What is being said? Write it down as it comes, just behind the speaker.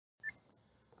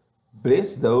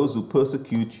Bless those who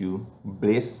persecute you,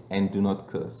 bless and do not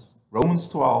curse. Romans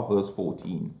 12 verse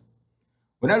 14.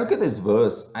 When I look at this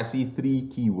verse, I see three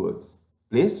key words: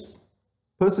 bless,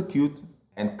 persecute,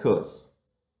 and curse.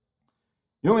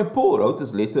 You know, when Paul wrote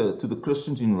this letter to the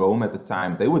Christians in Rome at the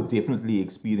time, they were definitely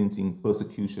experiencing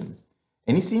persecution.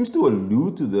 And he seems to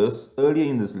allude to this earlier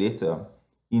in this letter.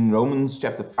 In Romans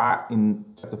chapter 5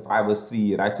 verse 3,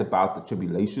 he writes about the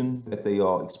tribulation that they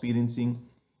are experiencing.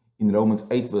 In Romans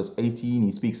 8 verse 18,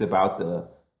 he speaks about the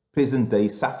present day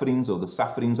sufferings, or the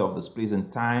sufferings of this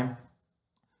present time.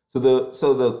 So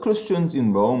the Christians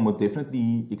in Rome were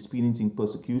definitely experiencing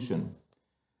persecution.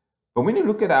 But when you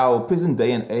look at our present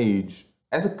day and age,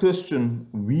 as a Christian,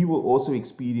 we will also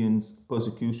experience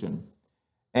persecution.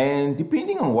 And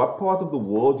depending on what part of the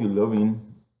world you live in,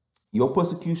 your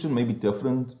persecution may be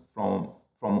different from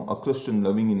a Christian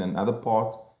living in another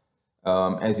part,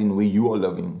 as in where you are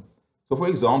living. So for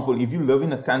example, if you live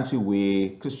in a country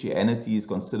where Christianity is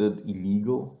considered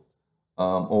illegal,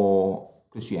 or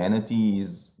Christianity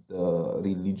is the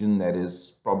religion that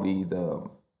is probably the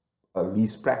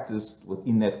least practiced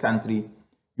within that country,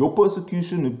 your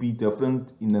persecution would be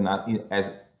different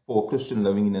as for a Christian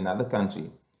living in another country.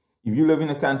 If you live in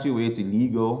a country where it's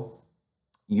illegal,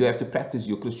 you have to practice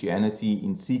your Christianity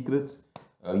in secret.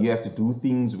 You have to do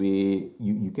things where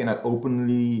you cannot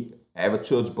openly have a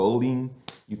church building.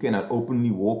 You cannot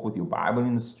openly walk with your Bible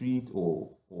in the street, or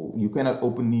you cannot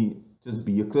openly just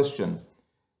be a Christian.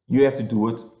 You have to do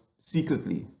it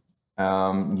secretly.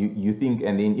 You think,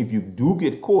 and then if you do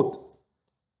get caught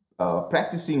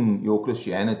practicing your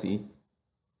Christianity,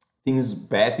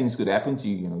 bad things could happen to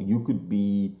you. You know,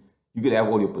 you could have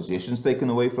all your possessions taken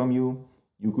away from you.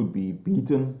 You could be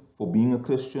beaten for being a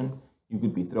Christian. You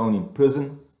could be thrown in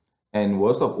prison. And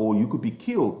worst of all, you could be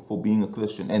killed for being a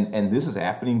Christian. And this is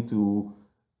happening to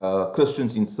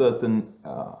Christians in certain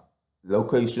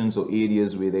locations or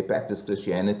areas where they practice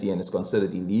Christianity and it's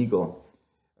considered illegal.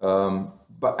 And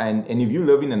if you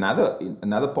live in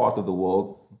another part of the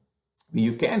world where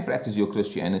you can practice your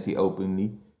Christianity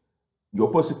openly,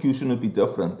 your persecution would be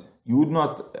different. You would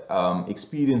not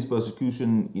experience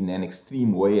persecution in an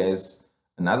extreme way as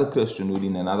another Christian would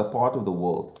in another part of the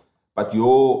world. But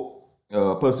your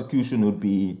persecution would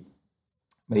be,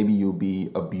 maybe you'll be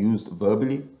abused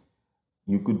verbally.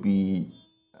 You could be,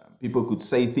 people could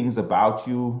say things about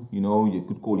you, you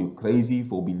could call you crazy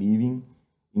for believing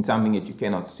in something that you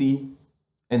cannot see.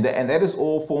 And that is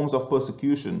all forms of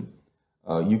persecution.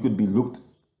 You could be looked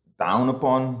down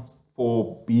upon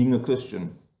for being a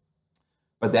Christian.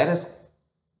 But that is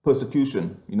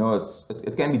persecution.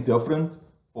 It can be different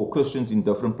for Christians in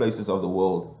different places of the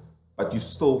world, but you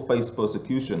still face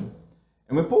persecution.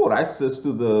 And when Paul writes this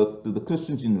to the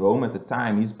Christians in Rome at the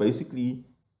time, he's basically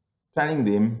telling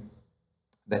them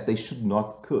that they should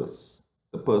not curse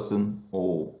the person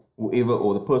or whoever,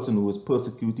 or the person who is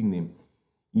persecuting them.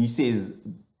 He says,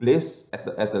 bless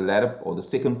at the latter, or the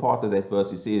second part of that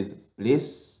verse, he says,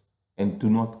 bless and do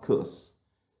not curse.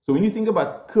 So when you think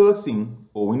about cursing,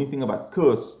 or when you think about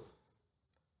curse,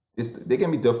 there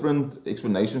can be different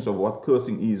explanations of what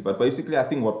cursing is. But basically, I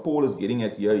think what Paul is getting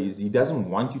at here is he doesn't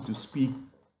want you to speak,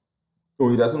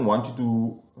 or he doesn't want you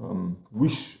to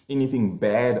wish anything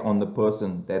bad on the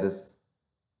person that is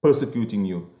persecuting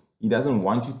you. He doesn't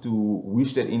want you to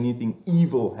wish that anything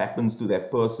evil happens to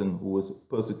that person who is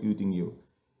persecuting you.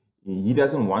 He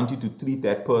doesn't want you to treat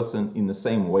that person in the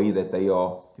same way that they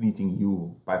are treating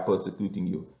you by persecuting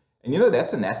you. And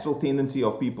that's a natural tendency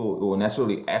of people, or natural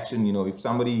reaction. If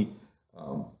somebody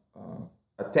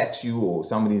attacks you, or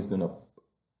somebody is going to,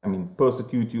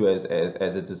 persecute you as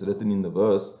it is written in the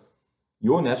verse,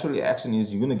 your natural reaction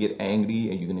is you're going to get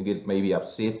angry, and you're going to get maybe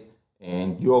upset,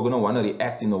 and you're going to want to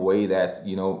react in a way that,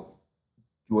 you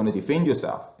want to defend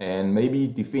yourself. And maybe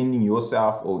defending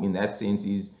yourself, or in that sense,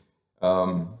 is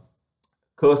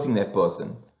cursing that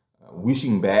person,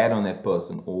 wishing bad on that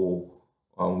person, or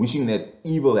wishing that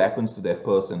evil happens to that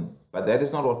person. But that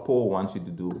is not what Paul wants you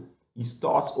to do. He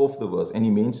starts off the verse, and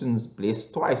he mentions bless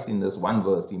twice in this one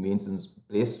verse. He mentions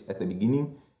bless at the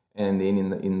beginning, and then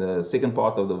in the second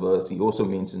part of the verse, he also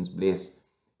mentions bless.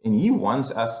 And he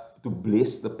wants us to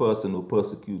bless the person who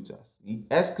persecutes us.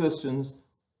 As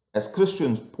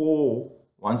Christians, Paul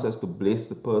wants us to bless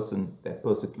the person that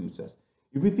persecutes us.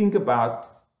 If you think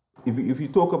about, if you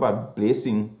talk about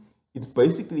blessing, it's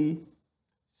basically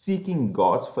seeking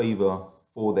God's favor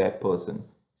for that person.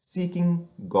 Seeking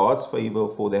God's favor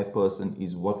for that person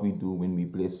is what we do when we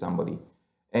bless somebody.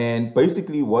 And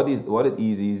basically what it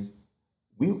is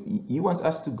he wants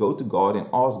us to go to God and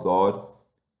ask God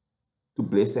to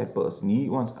bless that person. He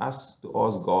wants us to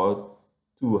ask God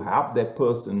to help that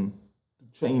person to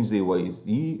change their ways.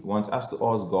 He wants us to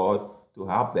ask God to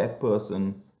help that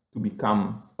person to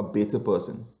become a better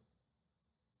person.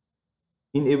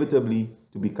 Inevitably,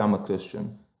 to become a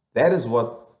Christian. That is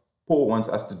what Paul wants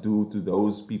us to do to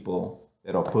those people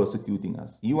that are persecuting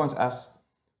us. He wants us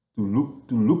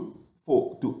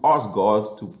to ask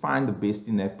God to find the best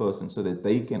in that person so that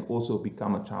they can also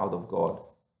become a child of God.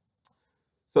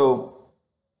 So,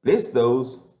 bless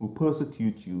those who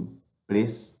persecute you,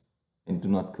 bless and do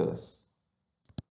not curse.